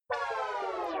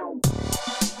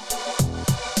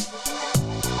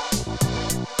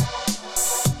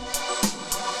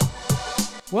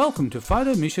Welcome to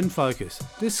Photo Mission Focus,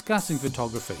 discussing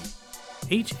photography.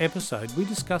 Each episode we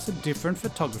discuss a different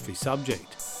photography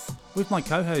subject. With my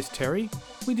co-host Terry,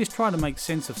 we just try to make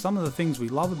sense of some of the things we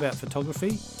love about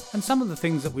photography and some of the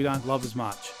things that we don't love as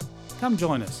much. Come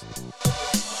join us.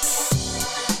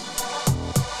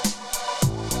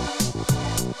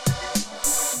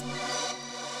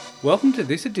 Welcome to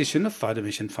this edition of Photo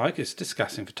Mission Focus,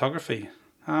 discussing photography.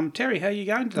 Terry, how are you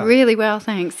going today? Really well,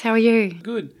 thanks. How are you?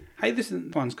 Good. Hey, this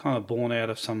one's kind of born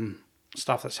out of some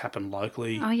stuff that's happened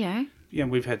locally. Oh, yeah? Yeah,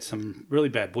 we've had some really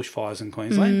bad bushfires in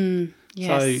Queensland.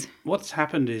 Yes. So what's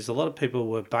happened is a lot of people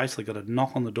were basically got a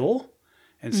knock on the door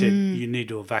and said, you need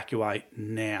to evacuate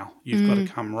now. You've got to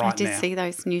come right now. I did see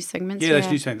those news segments. Yeah, those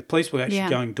news segments. The police were actually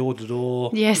going door to door.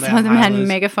 Yeah, some of them had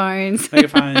megaphones.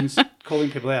 Megaphones,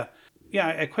 calling people out. Yeah,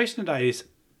 our question today is,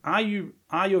 are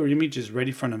your images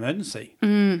ready for an emergency?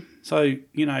 So,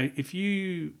 if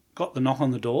you got the knock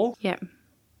on the door, Yep.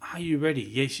 are you ready?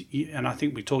 Yes, and I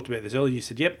think we talked about this earlier. You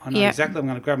said, yep, I know exactly. I'm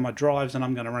going to grab my drives and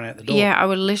I'm going to run out the door. Yeah, I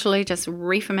would literally just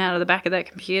reef them out of the back of that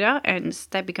computer and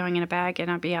they'd be going in a bag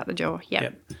and I'd be out the door.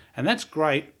 Yep. And that's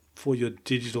great for your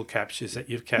digital captures that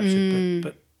you've captured.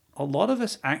 But a lot of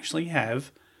us actually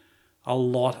have a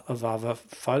lot of other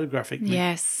photographic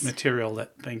material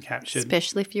that's been captured.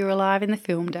 Especially if you're alive in the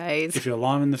film days. If you're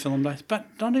alive in the film days. But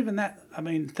not even that. I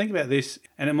mean, think about this.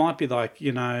 And it might be like,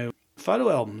 photo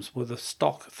albums were the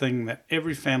stock thing that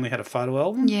every family had a photo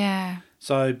album. Yeah.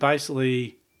 So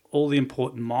basically all the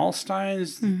important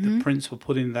milestones, the prints were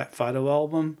put in that photo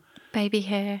album. Baby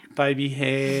hair,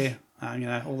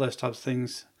 all those types of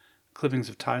things. Clippings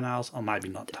of toenails, or maybe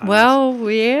not toenails. Well,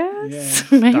 yes,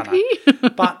 yeah, maybe.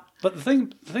 But the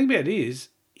thing about it is,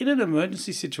 in an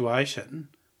emergency situation,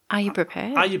 are you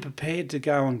prepared? Are you prepared to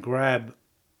go and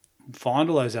find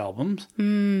all those albums? We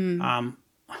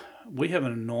have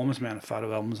an enormous amount of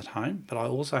photo albums at home, but I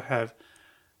also have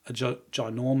a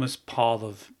ginormous pile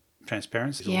of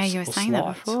transparencies. Yeah, you were saying that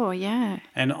before, yeah.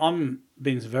 And I'm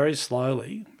being very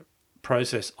slowly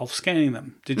process of scanning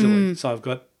them digitally. So I've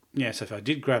got, so if I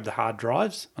did grab the hard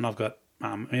drives, and I've got,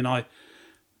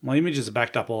 my images are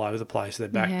backed up all over the place. They're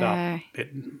backed up at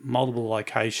multiple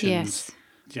locations.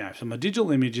 Yes. So my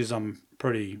digital images I'm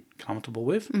pretty comfortable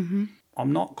with.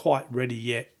 I'm not quite ready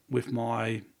yet with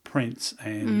my prints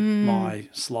and my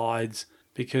slides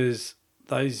because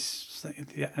those,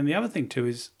 and the other thing too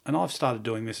is, and I've started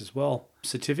doing this as well,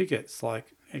 certificates,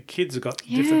 like kids have got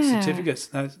different certificates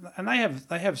and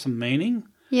they have some meaning.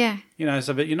 Yeah.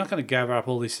 But you're not going to gather up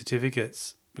all these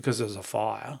certificates because there's a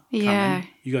fire coming.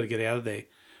 You got to get out of there.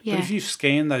 Yeah. But if you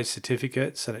scan those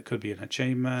certificates, and it could be an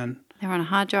achievement. They're on a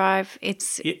hard drive.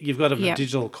 You've got a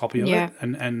digital copy of it,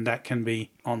 and that can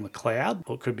be on the cloud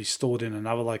or it could be stored in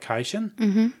another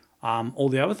location. Or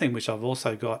the other thing which I've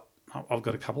also got, I've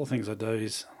got a couple of things I do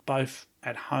is both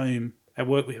at home, at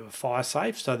work we have a fire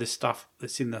safe, so there's stuff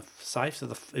that's in the safe,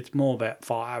 so it's more about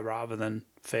fire rather than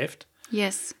theft.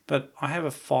 Yes. But I have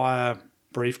a fire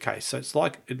briefcase, so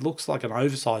it looks like an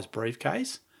oversized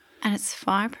briefcase. And it's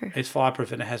fireproof. It's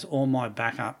fireproof and it has all my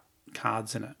backup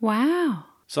cards in it. Wow.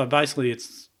 So basically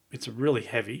it's really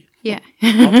heavy. Yeah.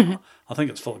 I think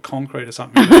it's full of concrete or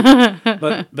something.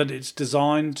 but it's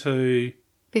designed to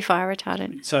be fire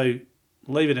retardant. So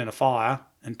leave it in a fire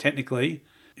and technically,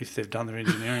 if they've done their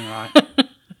engineering right,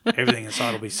 everything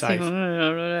inside will be safe.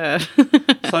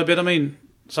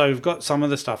 So we've got some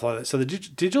of the stuff like that. So the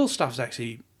digital stuff is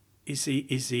actually is the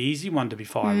easy one to be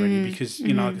fire ready because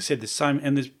like I said,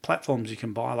 there's platforms you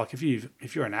can buy. Like if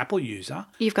you're an Apple user,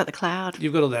 you've got the cloud.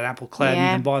 You've got all that Apple cloud. And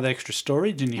you can buy the extra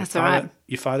storage, and your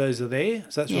photos are there.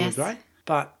 So that's really great.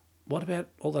 But what about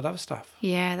all that other stuff?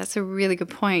 Yeah, that's a really good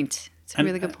point. It's a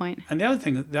really good point. And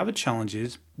the other challenge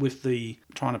is with the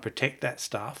trying to protect that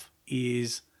stuff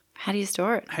is how do you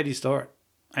store it?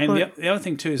 And the other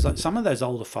thing too is like some of those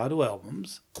older photo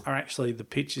albums are actually the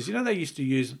pictures. They used to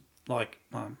use like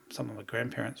some of my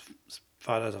grandparents'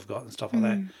 photos I've got and stuff like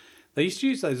that. They used to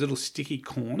use those little sticky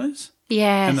corners.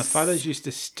 Yes. And the photos used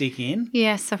to stick in.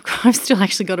 Yes, I've still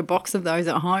actually got a box of those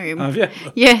at home. Yeah.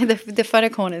 Yeah, the photo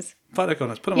corners. Photo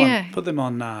corners. Put them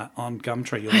on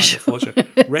Gumtree. You'll make a fortune.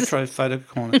 Retro photo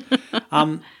corners.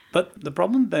 But the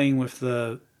problem being with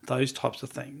those types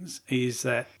of things is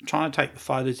that trying to take the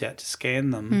photos out to scan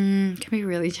them can be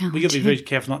really challenging. We've got to be very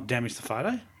careful not to damage the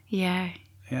photo. Yeah.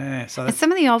 Yeah. So and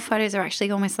some of the old photos are actually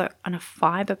almost like on a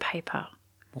fibre paper.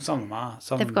 Well, some of them are.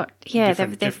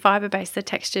 They're fibre-based. They're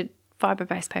textured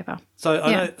fibre-based paper. So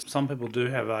I know some people do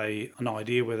have an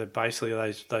idea where they're basically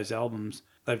those albums,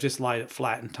 they've just laid it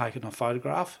flat and taken a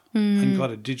photograph and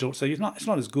got a digital. So it's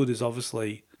not as good as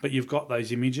obviously, but you've got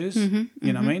those images. You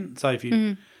know what I mean?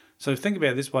 So So think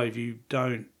about it this way: if you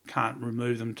can't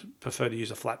remove them, prefer to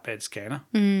use a flatbed scanner.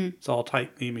 So I'll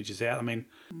take the images out. I mean,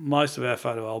 most of our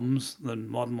photo albums, the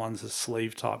modern ones, are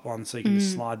sleeve type ones, so you can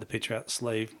just slide the picture out the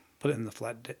sleeve, put it in the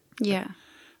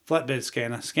flatbed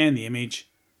scanner, scan the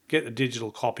image, get a digital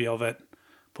copy of it,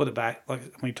 put it back. Like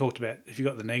we talked about, if you've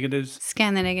got the negatives,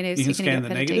 Scan the negatives. you can You're scan going the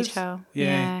to get better negatives. detail.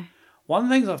 Yeah. One of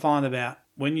the things I find about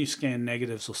when you scan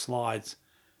negatives or slides,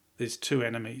 there's two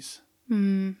enemies.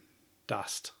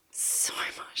 Dust. So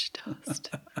much dust.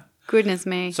 Goodness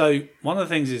me. So one of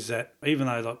the things is that even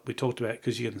though, like we talked about,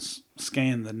 because you can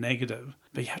scan the negative,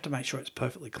 but you have to make sure it's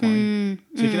perfectly clean.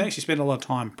 So you can actually spend a lot of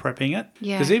time prepping it.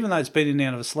 Yeah. Because even though it's been in and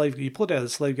out of a sleeve, you pull it out of the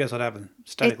sleeve, guess what happens?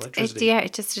 Static electricity.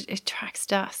 It attracts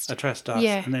dust. Attracts dust.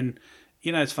 Yeah. And then,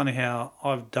 it's funny how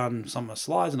I've done some of the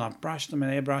slides and I've brushed them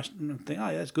and airbrushed them and think, oh,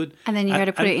 yeah, that's good. And then you got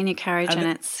to put it in your carriage and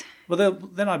it's... Well,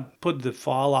 then I put the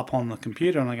file up on the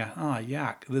computer and I go, oh,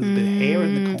 yuck, there's a bit of hair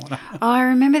in the corner. Oh, I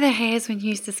remember the hairs when you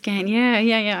used to scan. Yeah,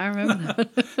 I remember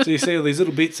that. So you see all these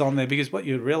little bits on there because what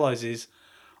you realise is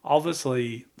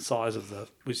obviously the size of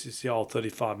which is the old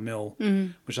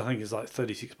 35mm, which I think is like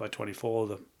 36 by 24,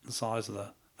 the size of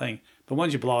the thing. But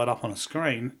once you blow it up on a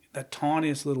screen, that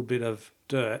tiniest little bit of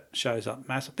dirt shows up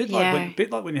massive. Bit like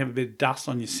when you have a bit of dust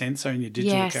on your sensor in your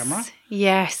digital camera.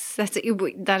 Yes,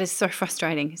 that is so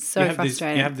frustrating.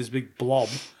 Frustrating. You have this big blob,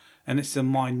 and it's the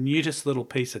minutest little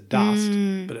piece of dust,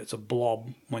 but it's a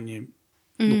blob when you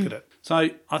look at it.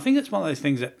 So I think it's one of those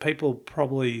things that people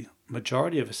probably,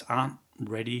 majority of us, aren't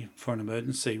ready for an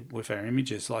emergency with our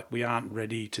images. Like we aren't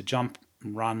ready to jump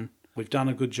and run. We've done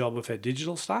a good job with our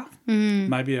digital stuff,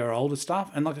 maybe our older stuff.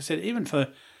 And like I said, even for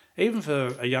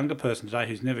a younger person today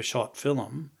who's never shot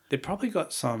film, they've probably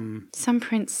got some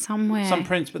prints somewhere. Some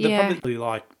prints, but they're probably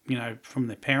like, from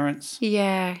their parents,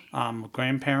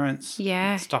 grandparents,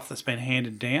 stuff that's been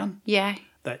handed down,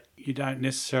 that you don't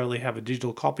necessarily have a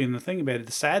digital copy. And the thing about it,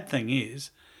 the sad thing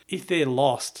is, if they're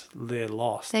lost, they're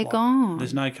lost. They're gone.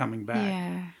 There's no coming back.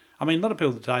 Yeah. I mean, a lot of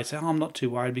people today say, I'm not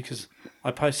too worried because I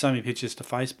post so many pictures to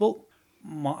Facebook.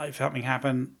 If something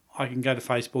happened, I can go to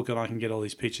Facebook and I can get all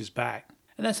these pictures back.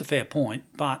 And that's a fair point.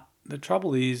 But the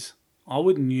trouble is, I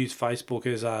wouldn't use Facebook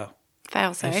as a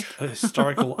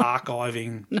historical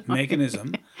archiving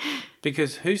mechanism,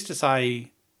 because who's to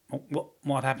say what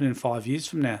might happen in 5 years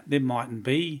from now? There mightn't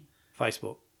be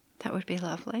Facebook. That would be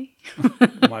lovely.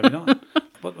 Maybe not.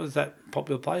 What was that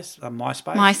popular place?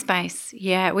 MySpace? MySpace,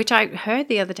 yeah, which I heard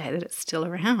the other day that it's still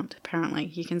around. Apparently,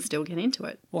 you can still get into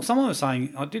it. Well, someone was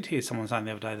saying, I did hear someone saying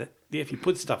the other day that if you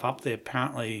put stuff up there,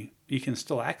 apparently you can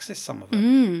still access some of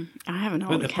it. I have an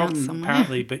old account somewhere.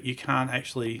 Apparently, but you can't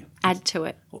actually add to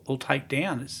it or take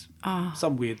down. It's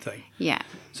some weird thing. Yeah.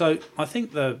 So I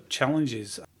think the challenge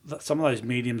is that some of those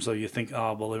mediums, or you think, they're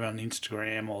on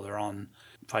Instagram or they're on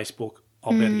Facebook,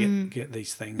 I'll be able to get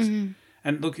these things.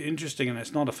 And look, interesting, and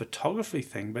it's not a photography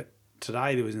thing, but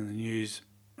today there was in the news,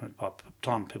 by the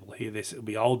time people hear this, it'll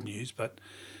be old news, but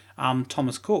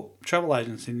Thomas Cook, travel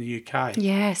agents in the UK.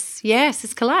 Yes,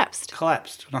 it's collapsed.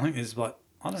 And I think there's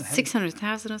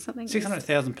 600,000 or something.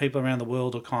 600,000 people around the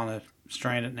world are kind of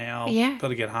stranded now, got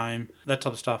to get home, that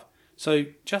type of stuff. So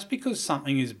just because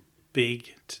something is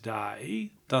big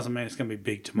today doesn't mean it's going to be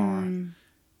big tomorrow.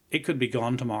 It could be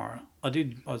gone tomorrow. I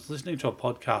was listening to a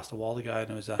podcast a while ago,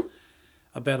 and it was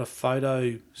about a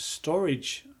photo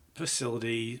storage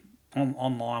facility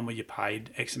online where you paid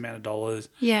X amount of dollars.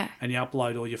 Yeah. And you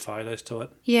upload all your photos to it.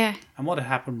 Yeah. And what had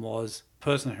happened was the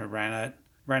person who ran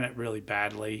it really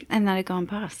badly. And that had gone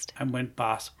bust. And went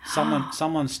bust.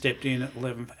 Someone stepped in at the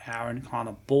 11th hour and kind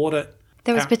of bought it.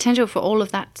 There was potential for all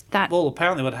of that. Well,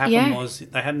 apparently what happened was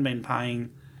they hadn't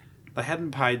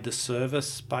paid the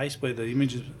service space where the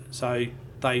images, so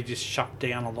they just shut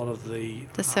down a lot of the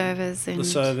servers.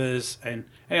 And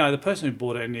anyway, the person who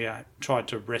bought it tried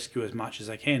to rescue as much as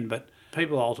they can, but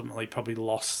people ultimately probably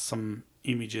lost some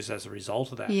images as a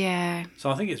result of that. Yeah.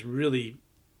 So I think it's really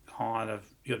kind of,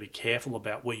 you got to be careful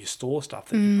about where you store stuff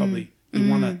that you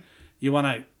want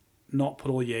to not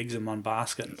put all your eggs in one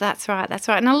basket. That's right.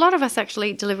 And a lot of us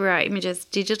actually deliver our images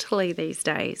digitally these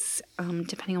days,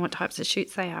 depending on what types of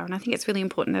shoots they are. And I think it's really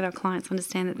important that our clients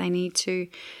understand that they need to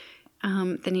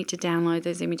download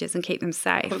those images and keep them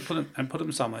safe. Put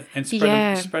them somewhere and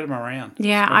spread them around.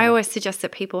 Yeah, I always suggest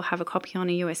that people have a copy on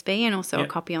a USB and also a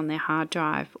copy on their hard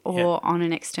drive or on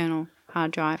an external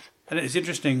hard drive. And it's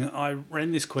interesting, I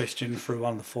ran this question through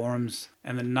one of the forums,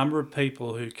 and the number of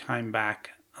people who came back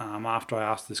after I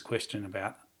asked this question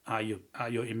about are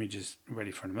your images ready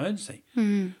for an emergency,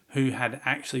 who had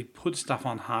actually put stuff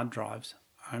on hard drives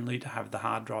only to have the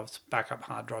backup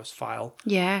hard drives fail,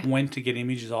 went to get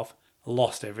images off,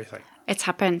 lost everything. It's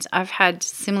happened. I've had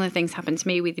similar things happen to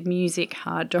me with music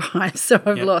hard drives. So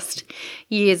I've Yep. lost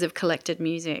years of collected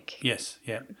music Yes,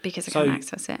 yeah. because I So- can't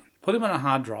access it. Put them on a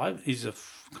hard drive is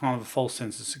kind of a false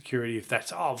sense of security. If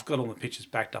that's, I've got all the pictures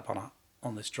backed up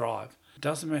on this drive. It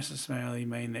doesn't necessarily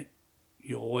mean that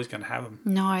you're always going to have them.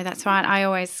 No, that's right. I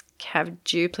always have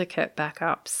duplicate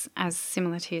backups as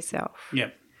similar to yourself. Yeah.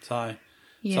 So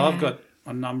Yeah. I've got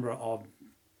a number of,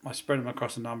 I spread them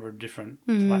across a number of different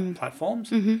platforms.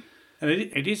 Mm-hmm. And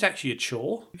it is actually a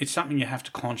chore. It's something you have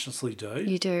to consciously do.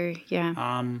 You do, yeah.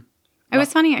 Um, It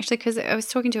was funny actually because I was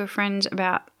talking to a friend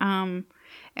about,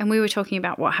 and we were talking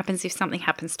about what happens if something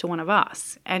happens to one of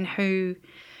us, and who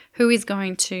is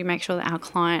going to make sure that our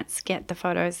clients get the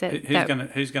photos that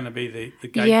who's going to be the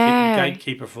Yeah.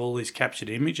 gatekeeper for all these captured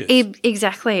images?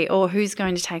 Exactly, or who's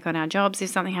going to take on our jobs if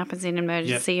something happens in an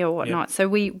emergency or whatnot. So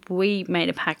we made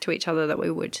a pact to each other that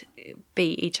we would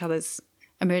be each other's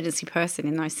emergency person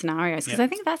in those scenarios, because I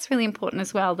think that's really important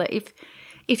as well, that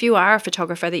if you are a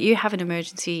photographer, that you have an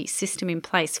emergency system in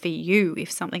place for you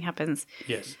if something happens,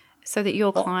 Yes. so that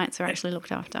your clients are actually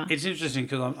looked after. It's interesting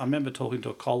because I remember talking to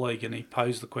a colleague and he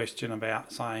posed the question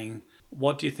about saying,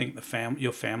 what do you think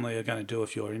your family are going to do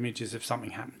with your images if something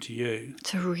happened to you?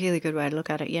 It's a really good way to look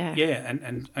at it, yeah. Yeah,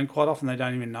 and quite often they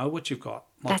don't even know what you've got.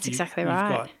 That's exactly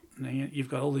right. You've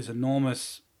got all these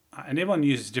enormous, and everyone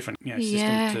uses different systems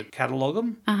Yeah. to catalogue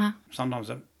them. Uh-huh.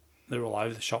 Sometimes they're all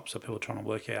over the shop, so people are trying to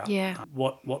work out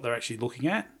what they're actually looking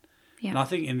at. Yeah. And I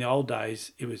think in the old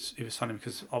days it was funny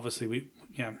because obviously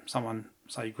someone,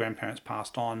 say your grandparents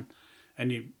passed on,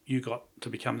 and you got to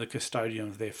become the custodian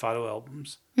of their photo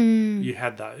albums. You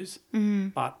had those,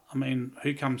 but I mean,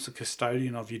 who comes the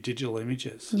custodian of your digital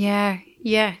images? Yeah,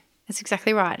 that's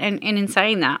exactly right. And in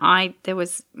saying that, there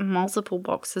was multiple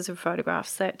boxes of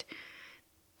photographs that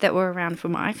were around for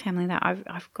my family that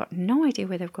I've got no idea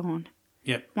where they've gone.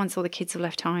 Yep. Once all the kids have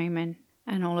left home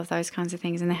and all of those kinds of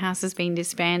things, and the house has been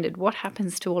disbanded, what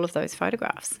happens to all of those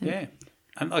photographs? Yeah.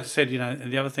 And like I said,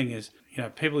 and the other thing is,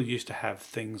 people used to have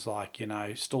things like,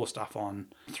 store stuff on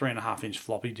 3.5-inch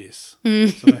floppy disks.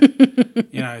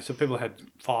 So people had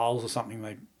files or something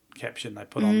they captured and they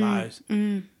put on those.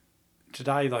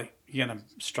 Today, you're going to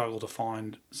struggle to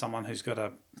find someone who's got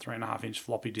a 3.5-inch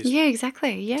floppy disk Yeah,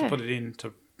 exactly. Yeah. to put it in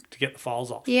to get the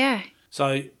files off. Yeah.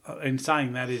 So in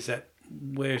saying that is that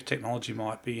where technology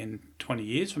might be in 20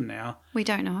 years from now, We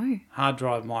don't know. hard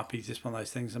drive might be just one of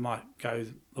those things that might go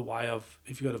the way of,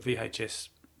 if you've got a VHS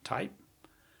tape,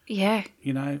 Yeah.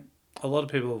 a lot of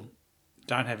people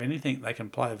don't have anything they can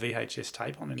play a VHS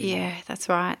tape on anymore. Yeah, that's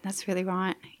right. That's really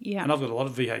right. Yeah. And I've got a lot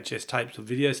of VHS tapes of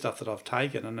video stuff that I've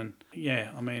taken, and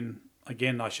then,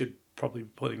 again, I should probably be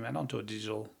putting that onto a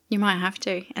digital. You might have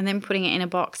to. And then putting it in a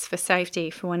box for safety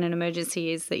for when an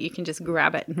emergency is, that you can just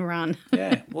grab it and run.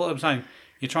 Yeah, well, I'm saying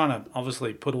you're trying to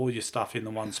obviously put all your stuff in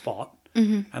the one spot,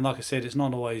 and like I said, it's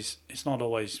not always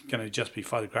going to just be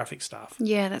photographic stuff.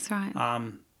 Yeah, that's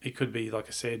right. It could be, like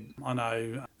I said, I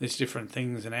know there's different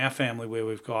things in our family where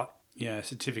we've got, a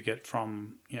certificate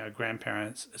from,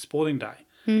 grandparents, a sporting day.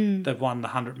 They've won the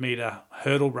 100-metre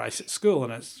hurdle race at school,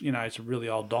 and it's a really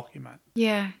old document.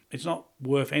 Yeah. It's not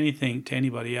worth anything to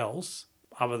anybody else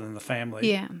other than the family.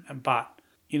 Yeah. But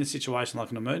in a situation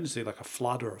like an emergency, like a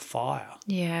flood or a fire,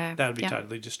 Yeah. that would be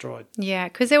totally destroyed. Yeah,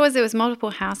 because there was multiple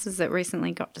houses that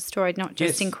recently got destroyed, not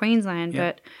just Yes. in Queensland,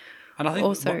 Yeah. but And I think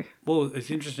also-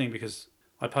 it's interesting because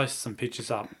I posted some pictures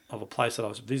up of a place that I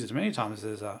was visited many times.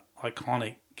 There's a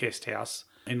iconic guest house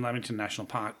in Lamington National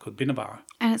Park called Binnaburra.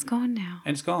 and it's gone now.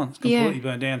 And it's gone. It's completely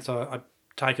burned down. So I've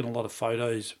taken a lot of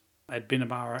photos at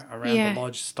Binnaburra around the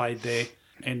lodge, stayed there.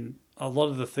 And a lot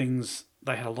of the things,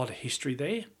 they had a lot of history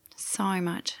there. So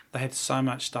much. They had so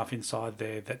much stuff inside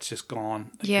there that's just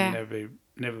gone. That Yeah. can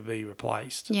never be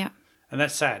replaced. Yeah. And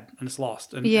that's sad and it's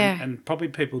lost. And, Yeah. and probably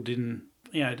people didn't,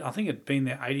 I think it'd been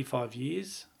there 85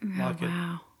 years. Oh,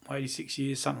 wow. 86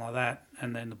 years, something like that.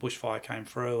 And then the bushfire came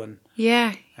through and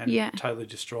Yeah. totally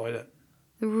destroyed it.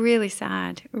 Really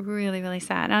sad. Really, really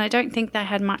sad. And I don't think they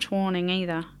had much warning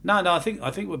either. No, I think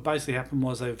what basically happened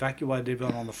was they evacuated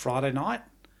everyone on the Friday night,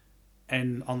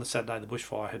 and on the Saturday the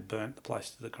bushfire had burnt the place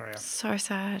to the ground. So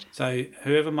sad. So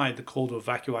whoever made the call to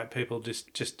evacuate people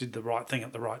just did the right thing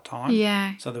at the right time.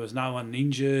 Yeah. So there was no one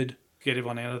injured, get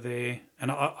everyone out of there.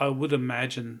 And I would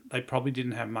imagine they probably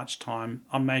didn't have much time.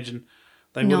 I imagine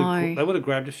they would have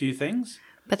grabbed a few things.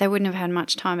 But they wouldn't have had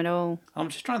much time at all. I'm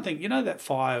just trying to think, that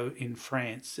fire in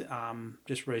France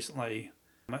just recently,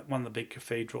 one of the big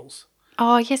cathedrals.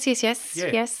 Oh, yes. Yeah.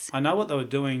 Yes. I know what they were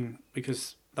doing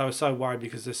because they were so worried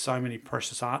because there's so many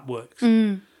precious artworks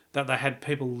that they had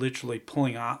people literally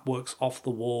pulling artworks off the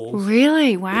walls,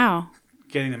 Really? Wow.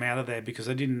 getting them out of there because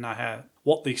they didn't know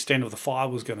what the extent of the fire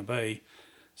was going to be.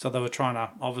 So they were trying to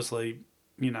obviously,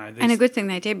 and a good thing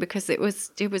they did because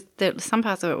some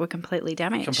parts of it were completely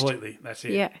damaged. Completely, that's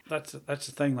it. Yeah. That's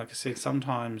the thing. Like I said,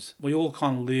 sometimes we all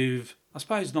kind of live, I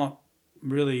suppose, not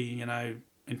really,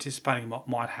 anticipating what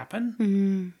might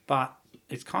happen, but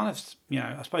it's kind of,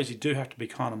 I suppose you do have to be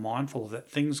kind of mindful that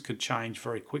things could change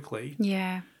very quickly.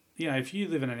 Yeah. If you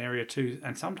live in an area too,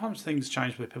 and sometimes things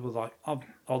change where people are like,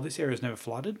 oh, this area's never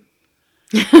flooded.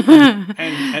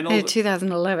 and all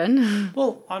 2011.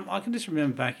 Well, I can just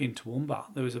remember back in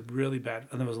Toowoomba, there was a really bad,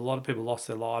 and there was a lot of people lost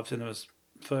their lives, and it was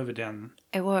further down.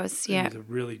 It was, yeah. It was a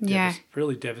really,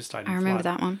 really devastating I remember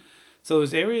flood. that one. So there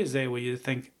was areas there where you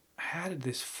think, how did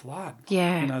this flood?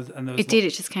 Yeah, and there was it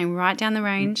just came right down the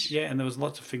range. Yeah, and there was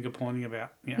lots of finger pointing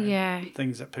about,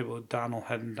 things that people had done or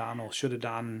hadn't done or should have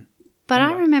done. But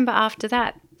anyway. I remember after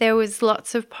that, there was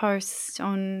lots of posts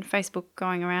on Facebook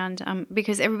going around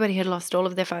because everybody had lost all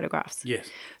of their photographs. Yes.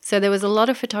 So there was a lot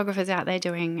of photographers out there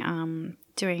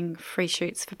doing free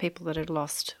shoots for people that had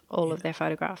lost all of their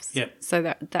photographs. Yeah.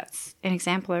 So that's an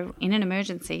example of, in an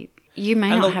emergency, you may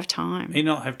not have time. You may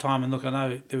not have time. And look, I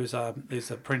know there's a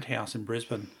print house in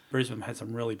Brisbane. Brisbane had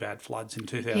some really bad floods in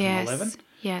 2011.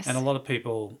 Yes. And a lot of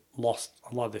people lost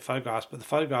a lot of their photographs, but the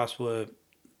photographs were,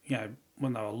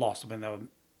 when they were lost, they were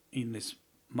in this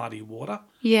muddy water.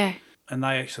 Yeah. And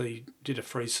they actually did a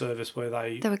free service where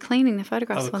they were cleaning the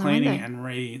photographs. They were cleaning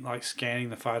and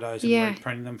scanning the photos and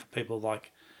reprinting them for people.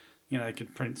 They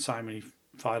could print so many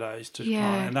photos to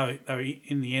try. And they were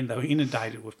in the end they were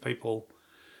inundated with people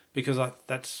because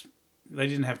they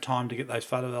didn't have time to get those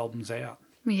photo albums out.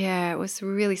 Yeah, it was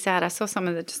really sad. I saw some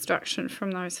of the destruction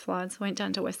from those floods. I went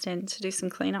down to West End to do some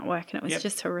clean-up work and it was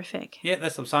just horrific. Yeah,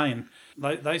 that's what I'm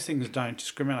saying. Those things don't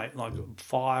discriminate, like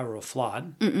fire or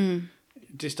flood. Mm-mm.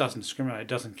 It just doesn't discriminate. It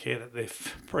doesn't care that they're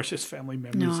precious family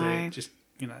members there. Just,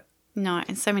 No,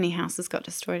 and so many houses got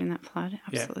destroyed in that flood,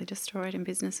 absolutely destroyed, and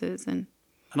businesses. And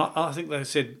I think they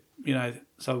said,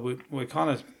 so we're kind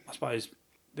of, I suppose,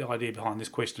 the idea behind this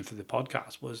question for the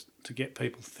podcast was to get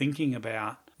people thinking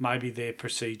about maybe their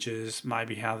procedures,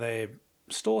 maybe how their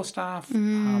store staff,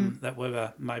 that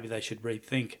whether maybe they should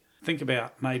rethink. Think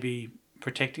about maybe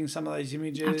protecting some of those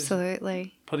images.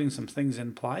 Absolutely. Putting some things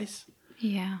in place.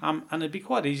 Yeah. And it'd be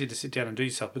quite easy to sit down and do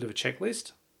yourself a bit of a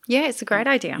checklist. Yeah, it's a great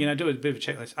idea. Do a bit of a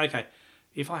checklist. Okay,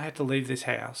 if I had to leave this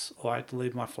house or I had to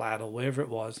leave my flat or wherever it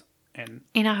was and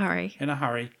in a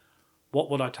hurry, what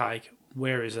would I take?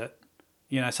 Where is it?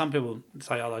 Some people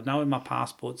say, I know where my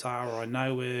passports are or I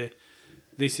know where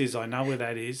this is, I know where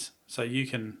that is. So you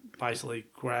can basically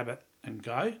grab it and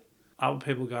go. Other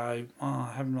people go,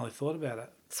 I haven't really thought about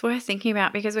it. It's worth thinking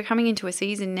about because we're coming into a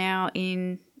season now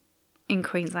in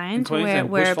Queensland where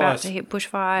we're about to hit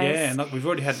bushfires. Yeah, and look,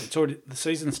 the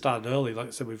season started early. Like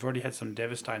I said, we've already had some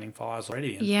devastating fires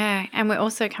already. And we're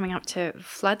also coming up to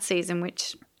flood season,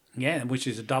 which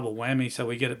is a double whammy. So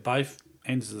we get at both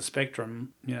ends of the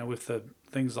spectrum, with the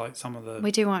things like some of the...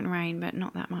 We do want rain, but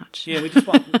not that much. Yeah,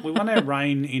 we want our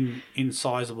rain in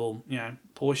sizable,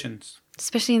 portions.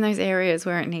 Especially in those areas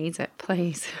where it needs it,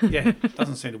 please. Yeah, it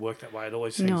doesn't seem to work that way. It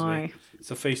always seems to be.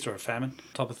 It's a feast or a famine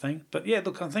type of thing. But yeah,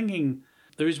 look, I'm thinking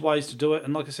there is ways to do it.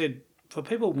 And like I said, for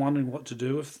people wondering what to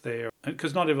do if they're...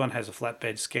 Because not everyone has a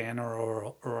flatbed scanner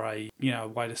or a,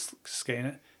 way to scan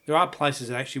it. There are places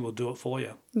that actually will do it for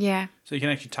you. Yeah. So you can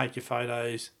actually take your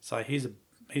photos, say,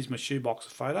 here's my shoebox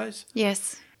of photos.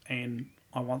 Yes. And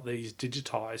I want these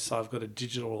digitised, so I've got a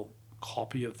digital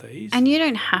copy of these. And you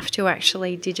don't have to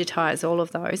actually digitise all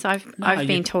of those. I've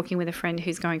been talking with a friend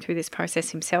who's going through this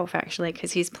process himself, actually,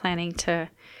 because he's planning to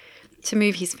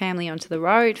move his family onto the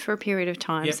road for a period of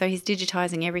time. Yep. So he's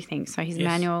digitising everything. So his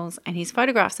manuals and his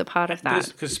photographs are part of that.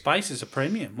 Because space is a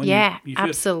premium.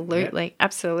 Absolutely.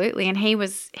 Absolutely. And he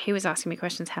was asking me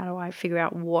questions, how do I figure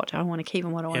out what I want to keep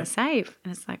and what I want to save?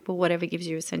 And it's like, well, whatever gives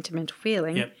you a sentimental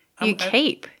feeling, you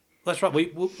keep. That's right.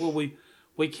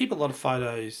 We keep a lot of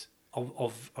photos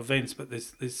of events, but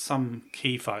there's some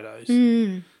key photos.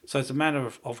 So it's a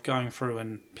matter of going through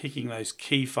and picking those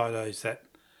key photos that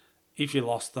if you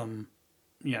lost them,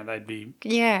 they'd be...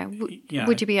 Yeah.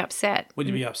 Would you be upset? Would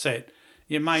you be upset?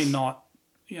 You may not,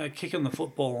 kicking the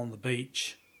football on the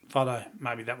beach photo,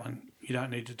 maybe that one, you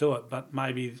don't need to do it, but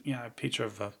maybe, a picture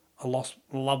of a loved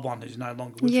one who's no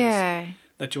longer with us,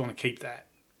 that you want to keep that.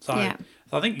 So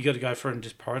I think you've got to go through and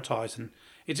just prioritise. And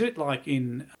it's a bit like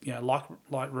in,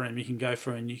 Lightroom, you can go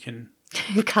through and you can...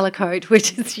 Colour code,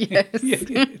 which is, yes.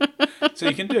 Yeah. So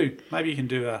you can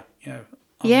do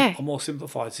a more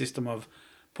simplified system of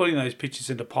putting those pictures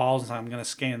into piles and saying, I'm going to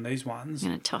scan these ones. I'm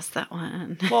going to toss that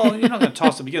one. Well, you're not going to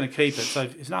toss it, but you're going to keep it. So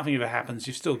if nothing ever happens,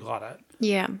 you've still got it.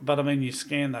 Yeah. But, I mean, you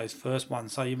scan those first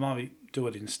ones, so you might do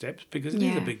it in steps because it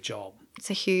is a big job. It's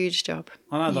a huge job.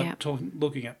 I know, like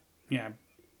looking at,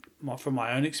 from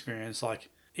my own experience, like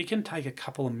it can take a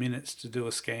couple of minutes to do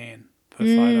a scan per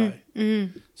photo.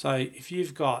 So if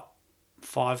you've got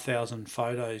 5,000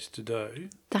 photos to do,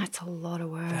 that's a lot of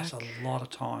work. That's a lot of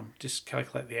time. Just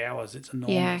calculate the hours. It's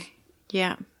enormous.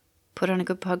 Yeah. Put on a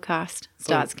good podcast.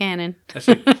 Start scanning. That's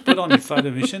it. Put on your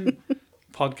Photo Mission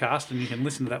podcast and you can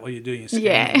listen to that while you're doing your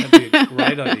scanning. Yeah. That'd be a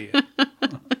great idea.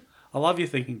 I love your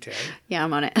thinking, Terry. Yeah,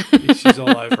 I'm on it. She's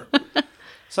all over it.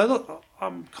 So look,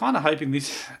 I'm kind of hoping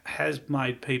this has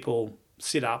made people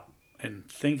sit up and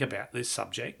think about this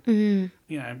subject. You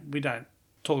know, we don't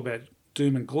talk about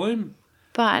doom and gloom.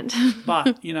 But,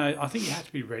 you know, I think you have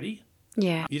to be ready.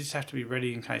 Yeah. You just have to be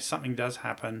ready in case something does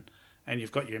happen and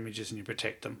you've got your images and you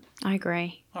protect them. I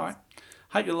agree. All right.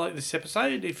 Hope you like this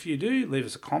episode. If you do, leave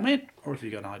us a comment. Or if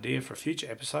you've got an idea for a future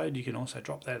episode, you can also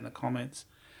drop that in the comments.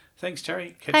 Thanks,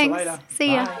 Terry. Catch you later.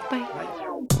 See ya. Bye.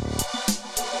 Bye.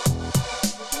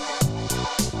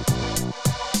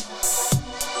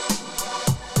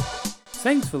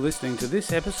 Thanks for listening to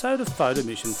this episode of Photo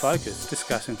Mission Focus,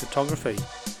 discussing photography.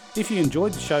 If you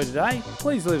enjoyed the show today,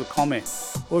 please leave a comment.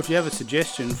 Or if you have a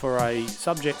suggestion for a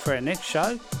subject for our next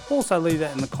show, also leave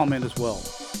that in the comment as well.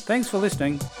 Thanks for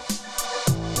listening.